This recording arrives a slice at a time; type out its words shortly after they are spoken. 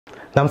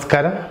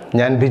നമസ്കാരം,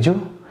 ഞാൻ ബിജു.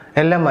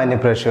 എല്ലാ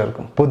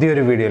മാന്യപ്രേക്ഷകർക്കും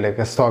പുതിയൊരു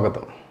വീഡിയോയിലേക്ക്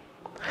സ്വാഗതം.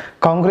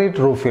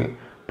 കോൺക്രീറ്റ് റൂഫിൽ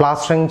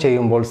പ്ലാസ്റ്ററിംഗ്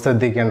ചെയ്യുമ്പോൾ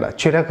ശ്രദ്ധിക്കേണ്ട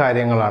ചില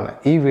കാര്യങ്ങളാണ്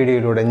ഈ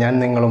വീഡിയോയിലൂടെ ഞാൻ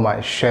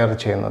നിങ്ങളുമായി ഷെയർ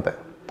ചെയ്യുന്നത്.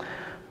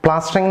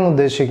 പ്ലാസ്റ്ററിംഗ് എന്ന്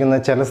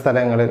ഉദ്ദേശിക്കുന്ന ചില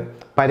സ്ഥലങ്ങളിൽ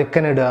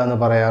പരുക്കനിടുക എന്ന്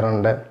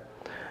പറയാറുണ്ട്,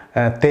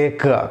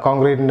 തേക്കുക,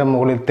 കോൺക്രീറ്റിൻ്റെ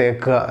മുകളിൽ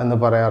തേക്കുക എന്ന്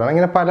പറയാറുണ്ട്.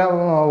 ഇങ്ങനെ പല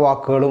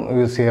വാക്കുകളും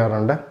യൂസ്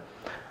ചെയ്യാറുണ്ട്.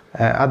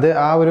 അത്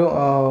ആ ഒരു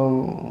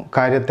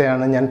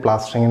കാര്യത്തെയാണ് ഞാൻ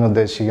പ്ലാസ്റ്ററിംഗിന്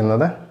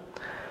ഉദ്ദേശിക്കുന്നത്.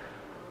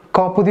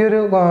 പുതിയൊരു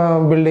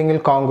ബിൽഡിങ്ങിൽ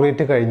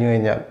കോൺക്രീറ്റ് കഴിഞ്ഞു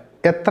കഴിഞ്ഞാൽ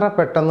എത്ര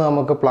പെട്ടെന്ന്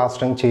നമുക്ക്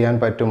പ്ലാസ്റ്ററിംഗ് ചെയ്യാൻ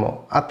പറ്റുമോ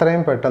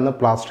അത്രയും പെട്ടെന്ന്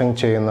പ്ലാസ്റ്ററിംഗ്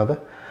ചെയ്യുന്നത്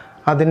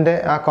അതിൻ്റെ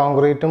ആ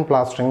കോൺക്രീറ്റും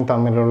പ്ലാസ്റ്ററിംഗ്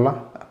തമ്മിലുള്ള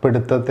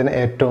പിടുത്തത്തിന്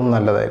ഏറ്റവും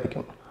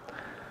നല്ലതായിരിക്കും.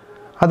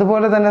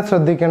 അതുപോലെ തന്നെ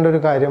ശ്രദ്ധിക്കേണ്ട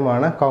ഒരു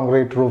കാര്യമാണ്,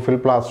 കോൺക്രീറ്റ് റൂഫിൽ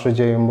പ്ലാസ്റ്റർ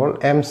ചെയ്യുമ്പോൾ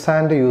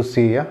സാൻഡ് യൂസ്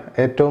ചെയ്യുക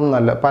ഏറ്റവും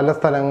നല്ല. പല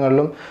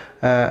സ്ഥലങ്ങളിലും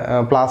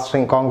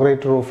പ്ലാസ്റ്ററിംഗ്,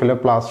 കോൺക്രീറ്റ് റൂഫിലെ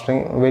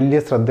പ്ലാസ്റ്ററിംഗ്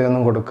വലിയ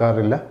ശ്രദ്ധയൊന്നും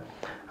കൊടുക്കാറില്ല.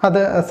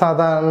 അത്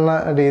സാധാരണ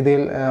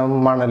രീതിയിൽ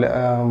മണൽ,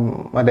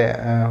 മറ്റേ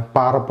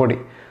പാറപ്പൊടി,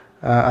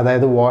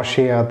 അതായത് വാഷ്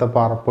ചെയ്യാത്ത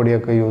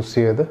പാറപ്പൊടിയൊക്കെ യൂസ്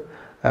ചെയ്ത്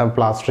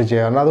പ്ലാസ്റ്റർ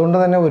ചെയ്യാറുണ്ട്. അതുകൊണ്ട്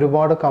തന്നെ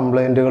ഒരുപാട്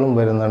കംപ്ലൈൻറ്റുകളും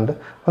വരുന്നുണ്ട്.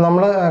 അപ്പോൾ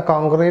നമ്മൾ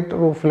കോൺക്രീറ്റ്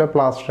റൂഫിലെ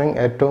പ്ലാസ്റ്ററിങ്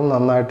ഏറ്റവും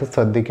നന്നായിട്ട്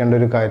ശ്രദ്ധിക്കേണ്ട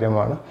ഒരു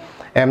കാര്യമാണ്.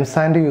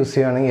 സാൻഡ് യൂസ്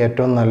ചെയ്യുകയാണെങ്കിൽ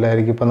ഏറ്റവും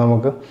നല്ലതായിരിക്കും. ഇപ്പോൾ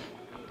നമുക്ക്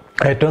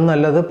ഏറ്റവും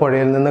നല്ലത്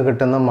പുഴയിൽ നിന്ന്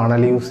കിട്ടുന്ന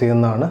മണൽ യൂസ്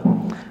ചെയ്യുന്നതാണ്.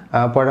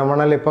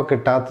 പുഴമണൽ ഇപ്പോൾ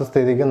കിട്ടാത്ത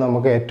സ്ഥിതിക്ക്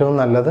നമുക്ക് ഏറ്റവും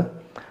നല്ലത്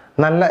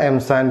നല്ല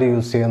സാൻഡ്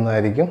യൂസ്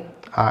ചെയ്യുന്നതായിരിക്കും.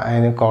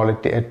 അതിന്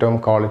ഏറ്റവും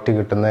ക്വാളിറ്റി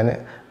കിട്ടുന്നതിന്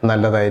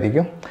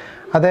നല്ലതായിരിക്കും.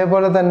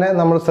 അതേപോലെ തന്നെ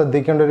നമ്മൾ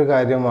ശ്രദ്ധിക്കേണ്ട ഒരു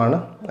കാര്യമാണ്,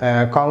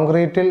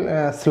 കോൺക്രീറ്റിൽ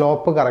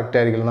സ്ലോപ്പ് കറക്റ്റ്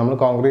ആയിരിക്കില്ല. നമ്മൾ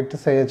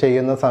കോൺക്രീറ്റ്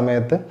ചെയ്യുന്ന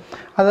സമയത്ത്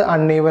അത്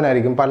അൺഈവൻ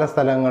ആയിരിക്കും. പല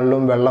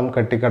സ്ഥലങ്ങളിലും വെള്ളം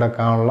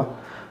കെട്ടിക്കിടക്കാനുള്ള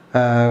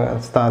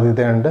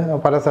സാധ്യതയുണ്ട്.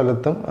 പല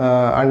സ്ഥലത്തും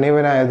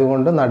അൺഈവൻ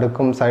ആയതുകൊണ്ട്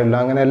നടുക്കും സൈഡിലും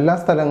അങ്ങനെ എല്ലാ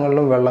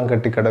സ്ഥലങ്ങളിലും വെള്ളം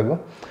കെട്ടിക്കിടക്കും.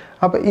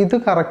 അപ്പോൾ ഇത്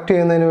കറക്റ്റ്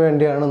ചെയ്യുന്നതിന്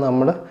വേണ്ടിയാണ്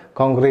നമ്മൾ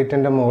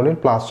കോൺക്രീറ്റിൻ്റെ മുകളിൽ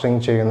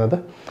പ്ലാസ്റ്ററിങ് ചെയ്യുന്നത്.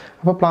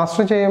 അപ്പോൾ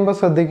പ്ലാസ്റ്റർ ചെയ്യുമ്പോൾ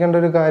ശ്രദ്ധിക്കേണ്ട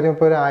ഒരു കാര്യം,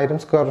 ഇപ്പോൾ ഒരു 1000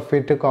 സ്ക്വയർ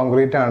ഫീറ്റ്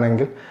കോൺക്രീറ്റ്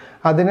ആണെങ്കിൽ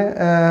അതിന്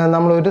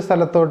നമ്മൾ ഒരു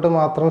സ്ഥലത്തോട്ട്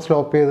മാത്രം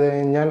സ്ലോപ്പ് ചെയ്ത്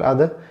കഴിഞ്ഞാൽ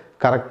അത്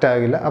കറക്റ്റ്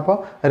ആകില്ല. അപ്പോൾ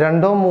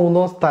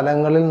 2-3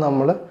 സ്ഥലങ്ങളിൽ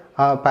നമ്മൾ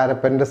ആ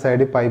പാരപ്പറ്റിൻ്റെ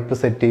സൈഡിൽ പൈപ്പ്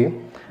സെറ്റ് ചെയ്യും.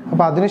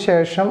 അപ്പോൾ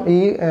അതിനുശേഷം ഈ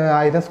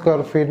 1000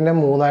 സ്ക്വയർ ഫീറ്റിനെ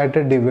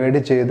 3ആയിട്ട്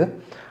ഡിവൈഡ് ചെയ്ത്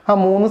ആ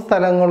 3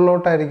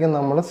 സ്ഥലങ്ങളിലോട്ടായിരിക്കും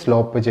നമ്മൾ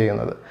സ്ലോപ്പ്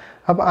ചെയ്യുന്നത്.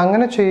 അപ്പോൾ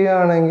അങ്ങനെ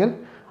ചെയ്യുകയാണെങ്കിൽ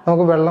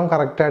നമുക്ക് വെള്ളം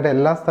കറക്റ്റായിട്ട്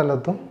എല്ലാ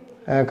സ്ഥലത്തും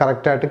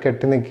കറക്റ്റായിട്ട്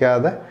കെട്ടി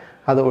നിൽക്കാതെ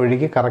അത്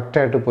ഒഴുകി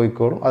കറക്റ്റായിട്ട്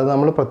പോയിക്കോളും. അത്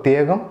നമ്മൾ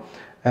പ്രത്യേകം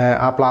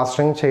ആ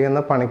പ്ലാസ്റ്ററിങ് ചെയ്യുന്ന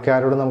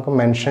പണിക്കാരോട് നമുക്ക്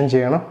മെൻഷൻ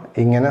ചെയ്യണം,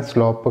 ഇങ്ങനെ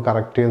സ്ലോപ്പ്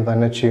കറക്റ്റ് ചെയ്ത്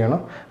തന്നെ ചെയ്യണം.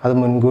 അത്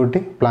മുൻകൂട്ടി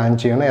പ്ലാൻ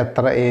ചെയ്യണം.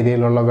 എത്ര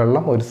ഏരിയയിലുള്ള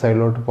വെള്ളം ഒരു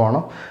സൈഡിലോട്ട്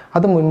പോകണം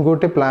അത്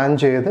മുൻകൂട്ടി പ്ലാൻ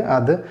ചെയ്ത്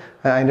അത്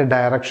അതിൻ്റെ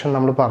ഡയറക്ഷൻ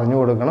നമ്മൾ പറഞ്ഞു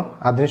കൊടുക്കണം.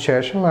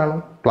 അതിനുശേഷം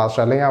വേണം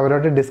പ്ലാസ്റ്റർ, അല്ലെങ്കിൽ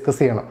അവരോട്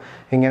ഡിസ്കസ് ചെയ്യണം,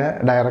 ഇങ്ങനെ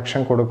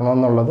ഡയറക്ഷൻ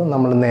കൊടുക്കണമെന്നുള്ളത്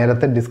നമ്മൾ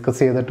നേരത്തെ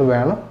ഡിസ്കസ് ചെയ്തിട്ട്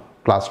വേണം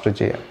പ്ലാസ്റ്റർ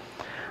ചെയ്യാൻ.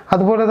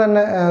 അതുപോലെ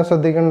തന്നെ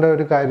ശ്രദ്ധിക്കേണ്ട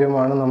ഒരു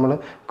കാര്യമാണ്, നമ്മൾ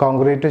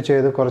കോൺക്രീറ്റ്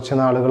ചെയ്ത് കുറച്ച്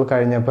നാളുകൾ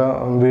കഴിഞ്ഞപ്പോൾ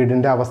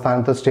വീടിൻ്റെ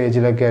അവസാനത്തെ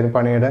സ്റ്റേജിലൊക്കെ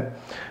ആയിരിക്കും,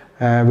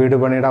 വീട്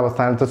പണിയുടെ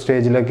അവസാനത്തെ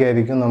സ്റ്റേജിലൊക്കെ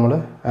ആയിരിക്കും നമ്മൾ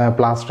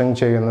പ്ലാസ്റ്ററിങ്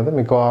ചെയ്യുന്നത്.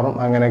 മിക്കവാറും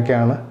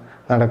അങ്ങനെയൊക്കെയാണ്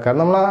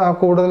നടക്കാറ്.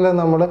 കൂടുതൽ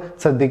നമ്മൾ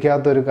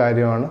ശ്രദ്ധിക്കാത്തൊരു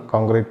കാര്യമാണ്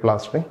കോൺക്രീറ്റ്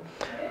പ്ലാസ്റ്ററിങ്.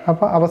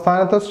 അപ്പോൾ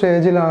അവസാനത്തെ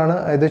സ്റ്റേജിലാണ്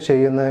ഇത്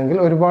ചെയ്യുന്നതെങ്കിൽ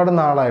ഒരുപാട്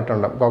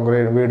നാളായിട്ടുണ്ട്,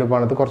 കോൺക്രീറ്റ് വീട്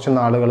പണിത് കുറച്ച്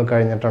നാളുകൾ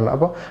കഴിഞ്ഞിട്ടുണ്ട്.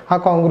 അപ്പോൾ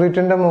ആ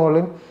കോൺക്രീറ്റിൻ്റെ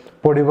മുകളിൽ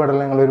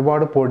പൊടിപടലങ്ങൾ,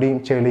 ഒരുപാട് പൊടിയും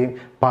ചെളിയും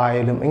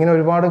പായലും ഇങ്ങനെ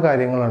ഒരുപാട്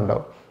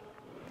കാര്യങ്ങളുണ്ടാവും.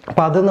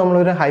 അപ്പോൾ അത്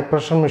നമ്മളൊരു ഹൈ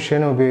പ്രഷർ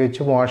മെഷീൻ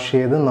ഉപയോഗിച്ച് വാഷ്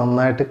ചെയ്ത്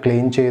നന്നായിട്ട്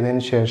ക്ലീൻ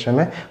ചെയ്തതിന്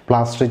ശേഷമേ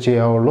പ്ലാസ്റ്റർ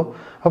ചെയ്യാവുള്ളൂ.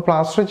 അപ്പോൾ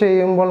പ്ലാസ്റ്റർ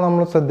ചെയ്യുമ്പോൾ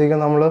നമ്മൾ ശ്രദ്ധിക്കുക,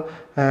 നമ്മൾ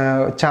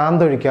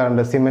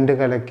ചാന്തൊഴിക്കാറുണ്ട്, സിമെൻറ്റ്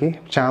കലക്കി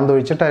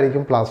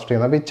ചാന്തൊഴിച്ചിട്ടായിരിക്കും പ്ലാസ്റ്റർ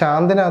ചെയ്യുന്നത്. അപ്പോൾ ഈ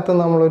ചാന്തിനകത്ത്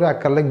നമ്മളൊരു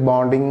അക്രലിക്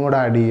ബോണ്ടിങ് കൂടെ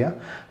ആഡ് ചെയ്യുക,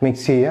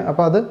 മിക്സ് ചെയ്യുക.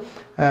 അപ്പോൾ അത്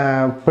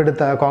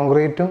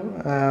കോൺക്രീറ്റും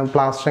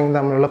പ്ലാസ്റ്ററിങ്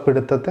തമ്മിലുള്ള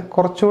പിടുത്തത്തെ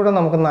കുറച്ചുകൂടെ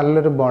നമുക്ക്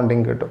നല്ലൊരു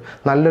ബോണ്ടിങ് കിട്ടും,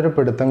 നല്ലൊരു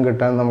പിടുത്തം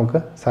കിട്ടാൻ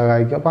നമുക്ക്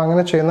സഹായിക്കും. അപ്പോൾ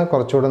അങ്ങനെ ചെയ്യുന്നത്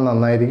കുറച്ചുകൂടെ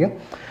നന്നായിരിക്കും.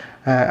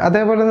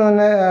 അതേപോലെ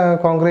തന്നെ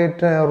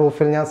കോൺക്രീറ്റ്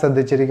റൂഫിൽ ഞാൻ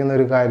ശ്രദ്ധിച്ചിരിക്കുന്ന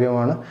ഒരു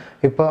കാര്യമാണ്,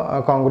 ഇപ്പോൾ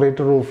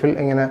കോൺക്രീറ്റ് റൂഫിൽ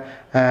ഇങ്ങനെ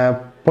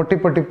പൊട്ടി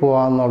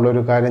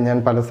പോകാമെന്നുള്ളൊരു കാര്യം ഞാൻ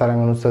പല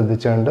സ്ഥലങ്ങളും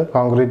ശ്രദ്ധിച്ചിട്ടുണ്ട്.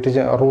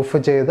 കോൺക്രീറ്റ് റൂഫ്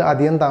ചെയ്ത്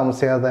അധികം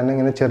താമസിയാതെ തന്നെ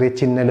ഇങ്ങനെ ചെറിയ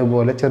ചിന്നൽ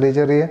പോലെ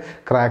ചെറിയ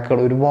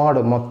ക്രാക്കുകൾ, ഒരുപാട്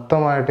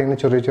മൊത്തമായിട്ട് ഇങ്ങനെ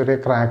ചെറിയ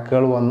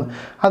ക്രാക്കുകൾ വന്ന്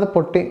അത്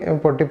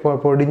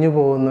പൊടിഞ്ഞു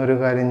പോകുന്ന ഒരു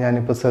കാര്യം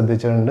ഞാനിപ്പോൾ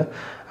ശ്രദ്ധിച്ചിട്ടുണ്ട്.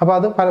 അപ്പോൾ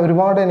അത്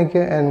ഒരുപാട്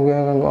എനിക്ക്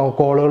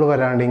കോളുകൾ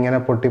വരാണ്ട്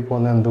ഇങ്ങനെ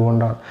പൊട്ടിപ്പോകുന്നത്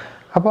എന്തുകൊണ്ടാണ്.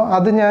 അപ്പോൾ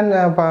അത് ഞാൻ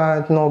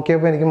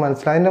നോക്കിയപ്പോൾ എനിക്ക്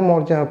മനസ്സിലായി,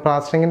 അതിൻ്റെ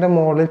പ്ലാസ്റ്ററിങ്ങിൻ്റെ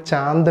മുകളിൽ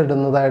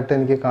ചാന്തിടുന്നതായിട്ട്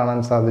എനിക്ക് കാണാൻ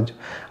സാധിച്ചു.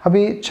 അപ്പോൾ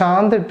ഈ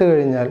ചാന്തിട്ട്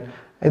കഴിഞ്ഞാൽ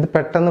ഇത്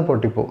പെട്ടെന്ന്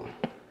പൊട്ടിപ്പോവും.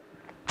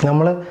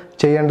 നമ്മൾ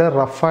ചെയ്യേണ്ടത്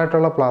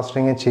റഫായിട്ടുള്ള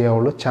പ്ലാസ്റ്ററിങ്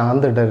ചെയ്യാവുള്ളൂ,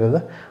 ചാന്തിടരുത്.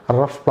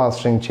 റഫ്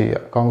പ്ലാസ്റ്ററിങ്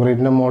ചെയ്യുക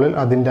കോൺക്രീറ്റിൻ്റെ മുകളിൽ,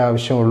 അതിൻ്റെ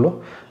ആവശ്യമുള്ളൂ.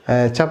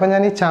 അപ്പം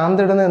ഞാൻ ഈ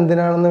ചാന്തിടുന്നത്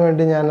എന്തിനാണെന്ന്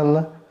വേണ്ടി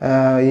ഞാനൊന്ന്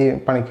ഈ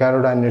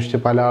പണിക്കാരോട് അന്വേഷിച്ച്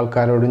പല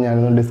ആൾക്കാരോടും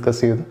ഞാനൊന്ന്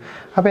ഡിസ്കസ് ചെയ്തു.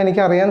 അപ്പോൾ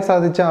എനിക്ക് അറിയാൻ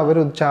സാധിച്ച അവർ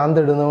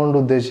ചാന്തിടുന്നതുകൊണ്ട്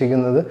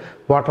ഉദ്ദേശിക്കുന്നത്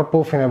വാട്ടർ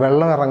പ്രൂഫിനെ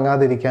വെള്ളം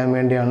ഇറങ്ങാതിരിക്കാൻ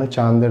വേണ്ടിയാണ്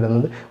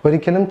ചാന്തിടുന്നത്.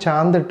 ഒരിക്കലും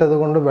ചാന്തിട്ടത്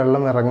കൊണ്ട്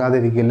വെള്ളം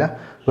ഇറങ്ങാതിരിക്കില്ല.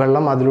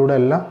 വെള്ളം അതിലൂടെ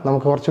എല്ലാം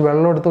നമുക്ക് കുറച്ച്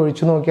വെള്ളം എടുത്ത്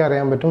ഒഴിച്ചു നോക്കി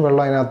അറിയാൻ പറ്റും.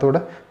 വെള്ളം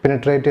അതിനകത്തൂടെ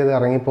പെനിട്രേറ്റ് ചെയ്ത്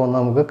ഇറങ്ങിപ്പോകുന്നത്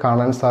നമുക്ക്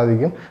കാണാൻ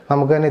സാധിക്കും.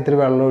 നമുക്ക് തന്നെ ഇത്തിരി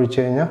വെള്ളം ഒഴിച്ചു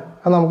കഴിഞ്ഞാൽ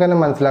അത് നമുക്ക് തന്നെ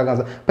മനസ്സിലാക്കാൻ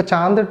സാധിക്കും. അപ്പോൾ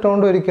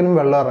ചാന്തിട്ടുകൊണ്ട് ഒരിക്കലും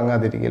വെള്ളം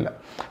ഇറങ്ങാതിരിക്കില്ല.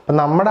 അപ്പം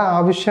നമ്മുടെ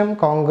ആവശ്യം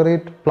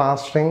കോൺക്രീറ്റ്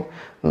പ്ലാസ്റ്ററിങ്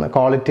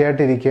ക്വാളിറ്റി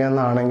ആയിട്ട് ഇരിക്കുക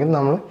എന്നാണെങ്കിൽ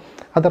നമ്മൾ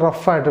അത്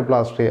റഫായിട്ട്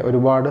പ്ലാസ്റ്റർ ചെയ്യുക,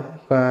 ഒരുപാട്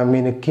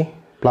മിനുക്കി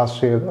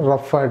പ്ലാസ്റ്റർ ചെയ്ത്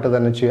റഫായിട്ട്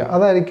തന്നെ ചെയ്യുക.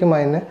 അതായിരിക്കും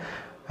അതിന്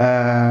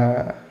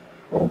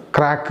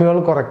ക്രാക്കുകൾ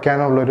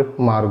കുറയ്ക്കാനുള്ളൊരു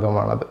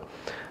മാർഗമാണത്.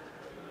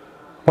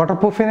 വാട്ടർ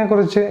പ്രൂഫിനെ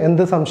കുറിച്ച്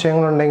എന്ത്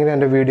സംശയങ്ങളുണ്ടെങ്കിലും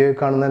എൻ്റെ വീഡിയോയിൽ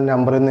കാണുന്ന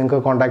നമ്പറിൽ നിങ്ങൾക്ക്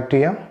കോൺടാക്റ്റ്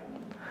ചെയ്യാം.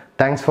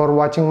 Thanks for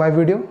watching my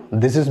video.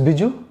 This is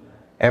Biju,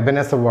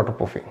 Ebenezer water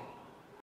proofing.